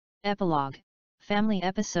Epilogue, Family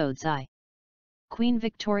Episodes I. Queen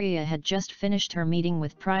Victoria had just finished her meeting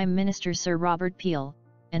with Prime Minister Sir Robert Peel,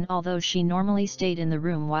 and although she normally stayed in the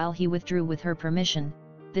room while he withdrew with her permission,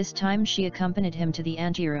 this time she accompanied him to the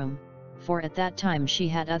anteroom, for at that time she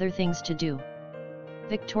had other things to do.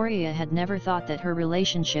 Victoria had never thought that her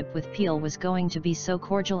relationship with Peel was going to be so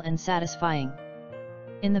cordial and satisfying.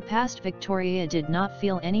 In the past, Victoria did not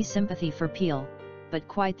feel any sympathy for Peel, but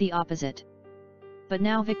quite the opposite. But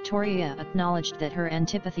now Victoria acknowledged that her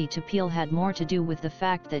antipathy to Peel had more to do with the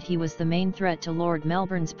fact that he was the main threat to Lord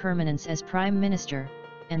Melbourne's permanence as Prime Minister,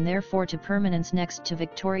 and therefore to permanence next to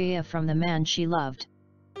Victoria from the man she loved.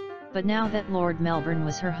 But now that Lord Melbourne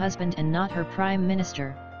was her husband and not her Prime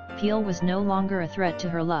Minister, Peel was no longer a threat to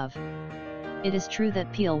her love. It is true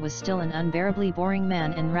that Peel was still an unbearably boring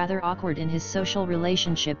man and rather awkward in his social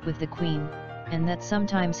relationship with the Queen, and that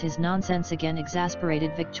sometimes his nonsense again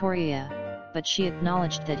exasperated Victoria, but she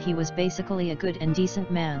acknowledged that he was basically a good and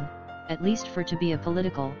decent man, at least for to be a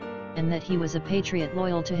political, and that he was a patriot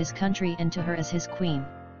loyal to his country and to her as his queen.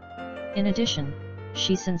 In addition,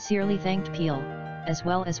 she sincerely thanked Peel, as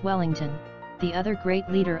well as Wellington, the other great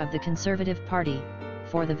leader of the Conservative Party,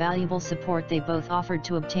 for the valuable support they both offered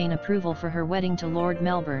to obtain approval for her wedding to Lord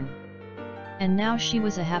Melbourne. And now she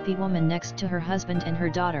was a happy woman next to her husband and her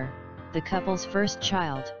daughter, the couple's first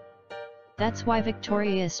child. That's why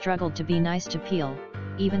Victoria struggled to be nice to Peel,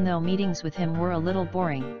 even though meetings with him were a little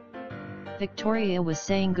boring. Victoria was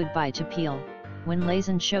saying goodbye to Peel, when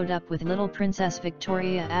Lazen showed up with little Princess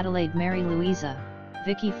Victoria Adelaide Mary Louisa,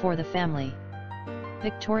 Vicky for the family.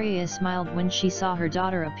 Victoria smiled when she saw her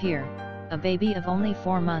daughter appear, a baby of only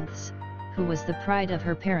 4 months, who was the pride of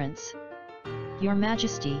her parents. "Your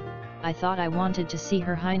Majesty, I thought I wanted to see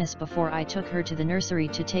Her Highness before I took her to the nursery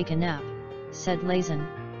to take a nap," said Lazen,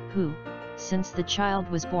 who, since the child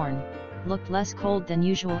was born, looked less cold than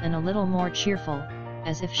usual and a little more cheerful,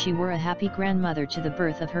 as if she were a happy grandmother to the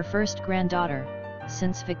birth of her first granddaughter,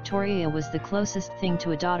 since Victoria was the closest thing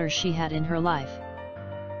to a daughter she had in her life.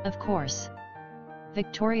 "Of course,"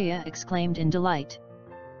 Victoria exclaimed in delight.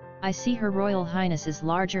 "I see Her Royal Highness is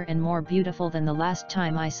larger and more beautiful than the last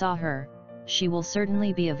time I saw her. She will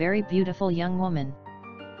certainly be a very beautiful young woman."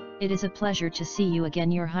 "It is a pleasure to see you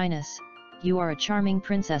again, Your Highness. You are a charming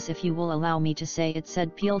princess, if you will allow me to say it,"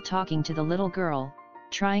 said Peel, talking to the little girl,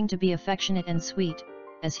 trying to be affectionate and sweet,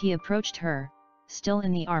 as he approached her, still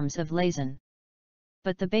in the arms of Lazen.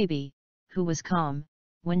 But the baby, who was calm,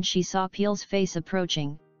 when she saw Peel's face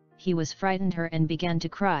approaching, he was frightened her and began to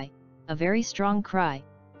cry, a very strong cry,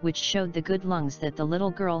 which showed the good lungs that the little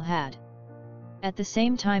girl had. At the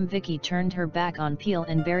same time Vicky turned her back on Peel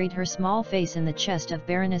and buried her small face in the chest of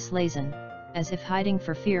Baroness Lazen, as if hiding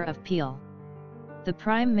for fear of Peel. The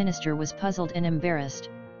Prime Minister was puzzled and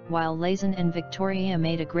embarrassed, while Lazen and Victoria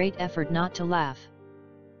made a great effort not to laugh.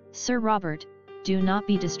 "Sir Robert, do not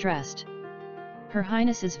be distressed. Her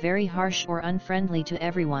Highness is very harsh or unfriendly to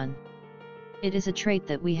everyone. It is a trait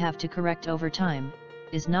that we have to correct over time,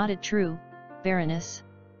 is not it true, Baroness?"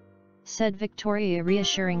 said Victoria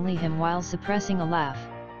reassuringly him while suppressing a laugh.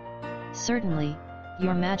 "Certainly,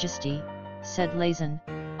 Your Majesty," said Lazen,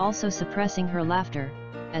 also suppressing her laughter,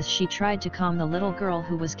 as she tried to calm the little girl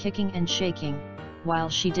who was kicking and shaking, while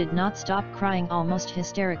she did not stop crying almost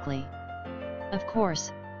hysterically. "Of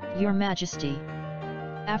course, Your Majesty.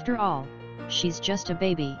 After all, she's just a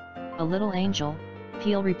baby, a little angel,"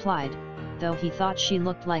 Peel replied, though he thought she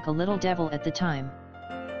looked like a little devil at the time.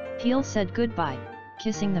 Peel said goodbye,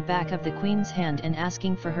 kissing the back of the Queen's hand and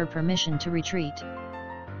asking for her permission to retreat.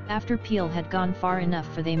 After Peel had gone far enough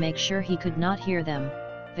for they make sure he could not hear them,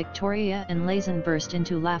 Victoria and Lazen burst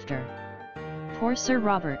into laughter. "Poor Sir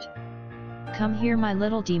Robert! Come here, my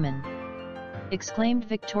little demon!" exclaimed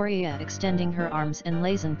Victoria, extending her arms, and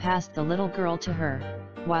Lazen passed the little girl to her,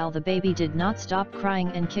 while the baby did not stop crying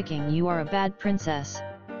and kicking. "You are a bad princess,"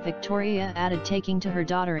 Victoria added, taking to her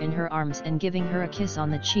daughter in her arms and giving her a kiss on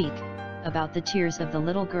the cheek, about the tears of the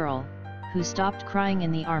little girl, who stopped crying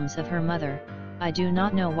in the arms of her mother. "I do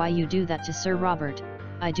not know why you do that to Sir Robert.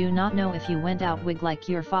 I do not know if you went out wig like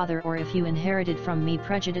your father or if you inherited from me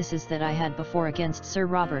prejudices that I had before against Sir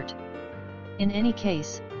Robert. In any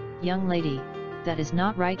case, young lady, that is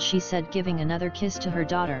not right," she said, giving another kiss to her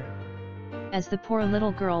daughter. "As the poor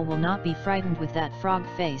little girl will not be frightened with that frog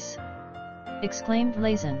face," exclaimed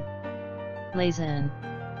Lazen. "Lazen!"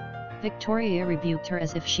 Victoria rebuked her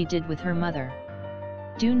as if she did with her mother.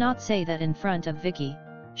 "Do not say that in front of Vicky.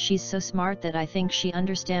 She's so smart that I think she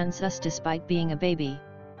understands us despite being a baby.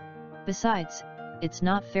 Besides, it's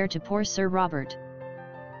not fair to poor Sir Robert."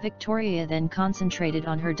 Victoria then concentrated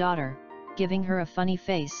on her daughter, giving her a funny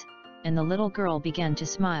face, and the little girl began to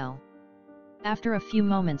smile. After a few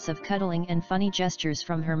moments of cuddling and funny gestures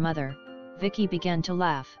from her mother, Vicky began to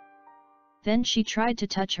laugh. Then she tried to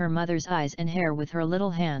touch her mother's eyes and hair with her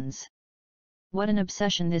little hands. "What an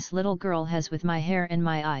obsession this little girl has with my hair and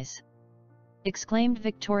my eyes!" exclaimed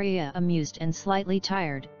Victoria, amused and slightly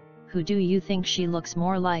tired. "Who do you think she looks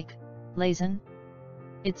more like, Lazen?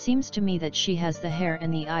 It seems to me that she has the hair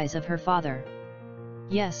and the eyes of her father."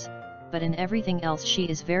 "Yes, but in everything else she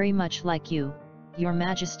is very much like you, Your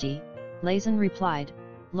Majesty," Lazen replied,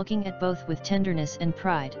 looking at both with tenderness and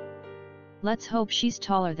pride. "Let's hope she's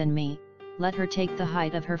taller than me, let her take the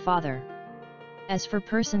height of her father. As for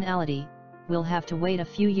personality, we'll have to wait a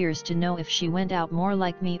few years to know if she went out more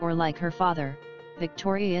like me or like her father,"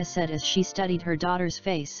 Victoria said as she studied her daughter's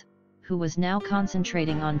face, who was now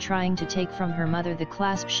concentrating on trying to take from her mother the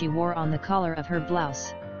clasp she wore on the collar of her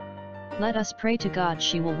blouse. "Let us pray to God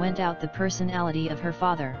she will went out the personality of her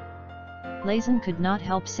father," Lazen could not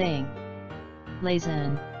help saying.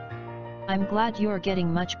 "Lazen, I'm glad you're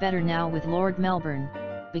getting much better now with Lord Melbourne,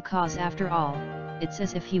 because after all, it's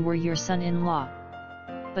as if he were your son-in-law.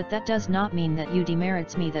 But that does not mean that you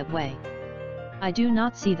demerits me that way. I do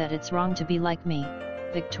not see that it's wrong to be like me,"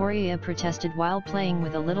 Victoria protested while playing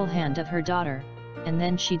with a little hand of her daughter, and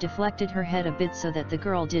then she deflected her head a bit so that the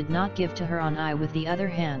girl did not give to her an eye with the other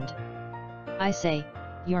hand. "I say,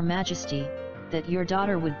 Your Majesty, that your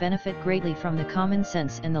daughter would benefit greatly from the common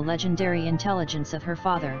sense and the legendary intelligence of her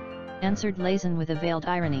father," answered Lazen with a veiled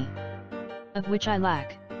irony. "Of which I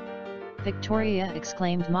lack," Victoria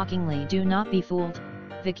exclaimed mockingly. "Do not be fooled,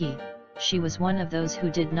 Vicky, she was one of those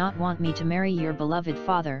who did not want me to marry your beloved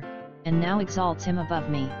father, and now exalts him above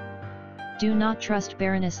me. Do not trust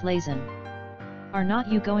Baroness Lazen. Are not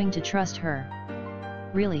you going to trust her?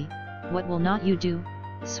 Really, what will not you do,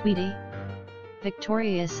 sweetie?"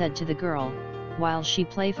 Victoria said to the girl, while she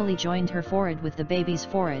playfully joined her forehead with the baby's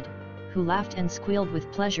forehead, who laughed and squealed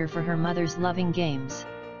with pleasure for her mother's loving games.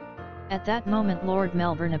 At that moment Lord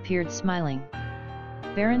Melbourne appeared smiling.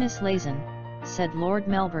 "Baroness Lazen," said Lord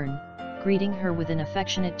Melbourne, greeting her with an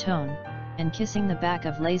affectionate tone, and kissing the back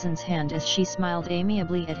of Lazen's hand as she smiled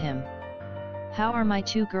amiably at him. "How are my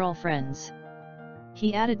two girlfriends?"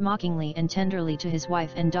 he added mockingly and tenderly to his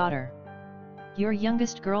wife and daughter. "Your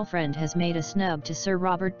youngest girlfriend has made a snub to Sir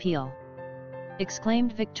Robert Peel,"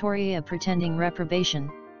 exclaimed Victoria, pretending reprobation,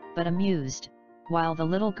 but amused, while the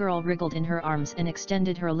little girl wriggled in her arms and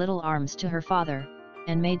extended her little arms to her father,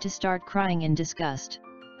 and made to start crying in disgust.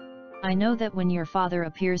 "I know that when your father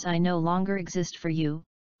appears I no longer exist for you,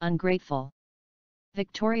 ungrateful,"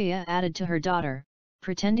 Victoria added to her daughter,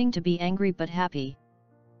 pretending to be angry but happy.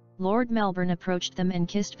 Lord Melbourne approached them and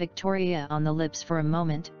kissed Victoria on the lips for a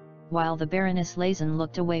moment, while the Baroness Lazen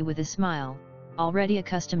looked away with a smile, already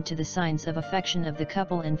accustomed to the signs of affection of the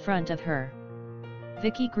couple in front of her.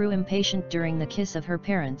 Vicky grew impatient during the kiss of her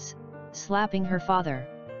parents, slapping her father.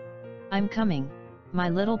 "I'm coming, my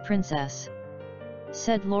little princess,"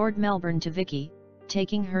 said Lord Melbourne to Vicky,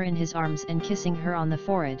 taking her in his arms and kissing her on the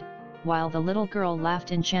forehead, while the little girl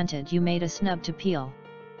laughed enchanted. "You made a snub to Peel."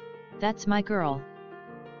 "That's my girl,"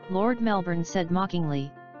 Lord Melbourne said mockingly,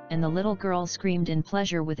 and the little girl screamed in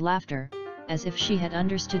pleasure with laughter, as if she had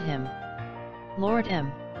understood him. "Lord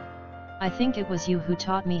M. I think it was you who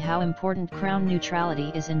taught me how important crown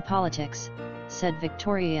neutrality is in politics," said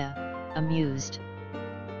Victoria, amused.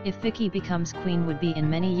 "If Vicky becomes queen would be in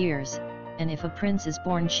many years, and if a prince is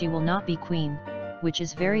born she will not be queen, which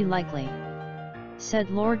is very likely," said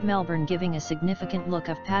Lord Melbourne, giving a significant look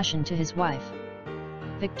of passion to his wife.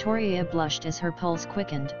 Victoria blushed as her pulse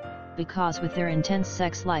quickened, because with their intense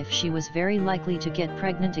sex life she was very likely to get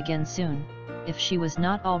pregnant again soon, if she was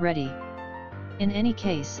not already. In any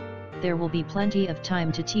case, there will be plenty of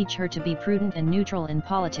time to teach her to be prudent and neutral in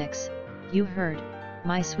politics. "You heard,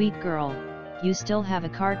 my sweet girl, you still have a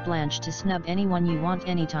carte blanche to snub anyone you want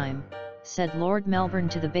anytime," said Lord Melbourne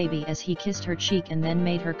to the baby as he kissed her cheek and then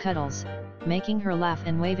made her cuddles, making her laugh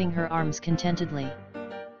and waving her arms contentedly.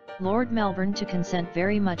 Lord Melbourne to consent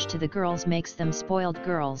very much to the girls makes them spoiled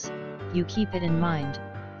girls, you keep it in mind,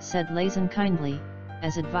 said Lazen kindly,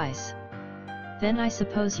 as advice. "Then I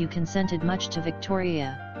suppose you consented much to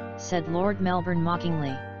Victoria," said Lord Melbourne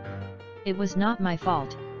mockingly. "It was not my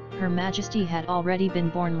fault, Her Majesty had already been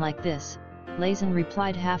born like this," Lazen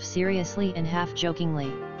replied half seriously and half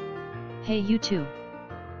jokingly. "Hey you two!"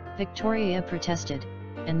 Victoria protested,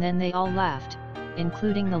 and then they all laughed,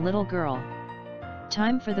 including the little girl.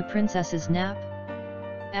 "Time for the princess's nap?"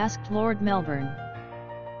 asked Lord Melbourne.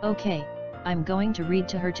 "Okay, I'm going to read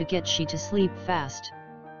to her to get she to sleep fast.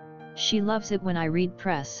 She loves it when I read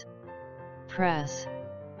press.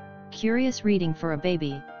 Curious reading for a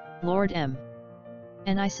baby," Lord M.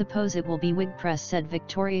 And I suppose it will be wig press, said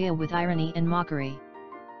Victoria with irony and mockery.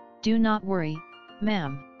 Do not worry,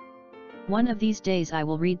 ma'am. One of these days I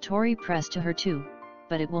will read Tory press to her too,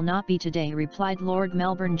 but it will not be today, replied Lord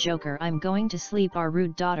Melbourne. Joker, I'm going to sleep, our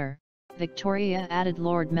rude daughter, Victoria, added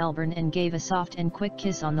Lord Melbourne, and gave a soft and quick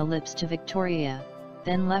kiss on the lips to Victoria,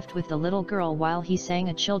 then left with the little girl while he sang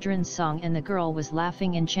a children's song and the girl was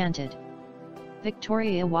laughing enchanted.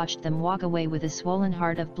 Victoria watched them walk away with a swollen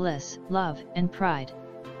heart of bliss, love, and pride.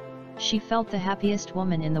 She felt the happiest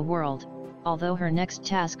woman in the world, although her next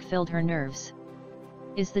task filled her nerves.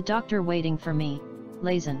 Is the doctor waiting for me,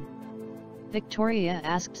 Lazen? Victoria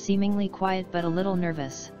asked, seemingly quiet but a little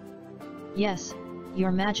nervous. Yes,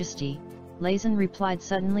 Your Majesty, Lazen replied,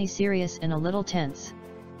 suddenly serious and a little tense.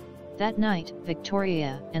 That night,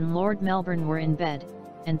 Victoria and Lord Melbourne were in bed,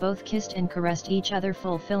 and both kissed and caressed each other,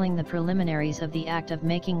 fulfilling the preliminaries of the act of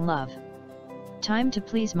making love. Time to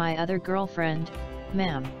please my other girlfriend,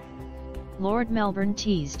 ma'am, Lord Melbourne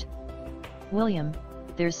teased. William,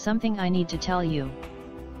 there's something I need to tell you.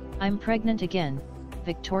 I'm pregnant again,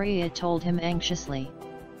 Victoria told him anxiously.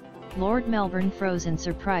 Lord Melbourne froze in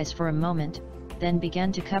surprise for a moment, then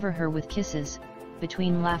began to cover her with kisses,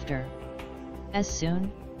 between laughter. As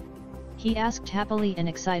soon? He asked happily and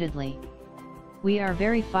excitedly. We are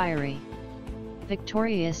very fiery,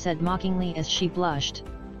 Victoria said mockingly as she blushed.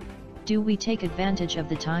 Do we take advantage of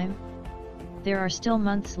the time? There are still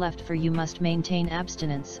months left, for you must maintain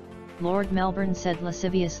abstinence, Lord Melbourne said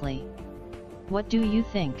lasciviously. What do you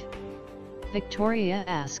think? Victoria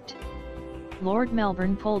asked. Lord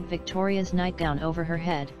Melbourne pulled Victoria's nightgown over her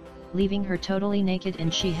head, leaving her totally naked,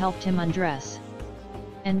 and she helped him undress.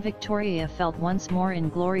 And Victoria felt once more in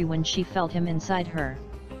glory when she felt him inside her.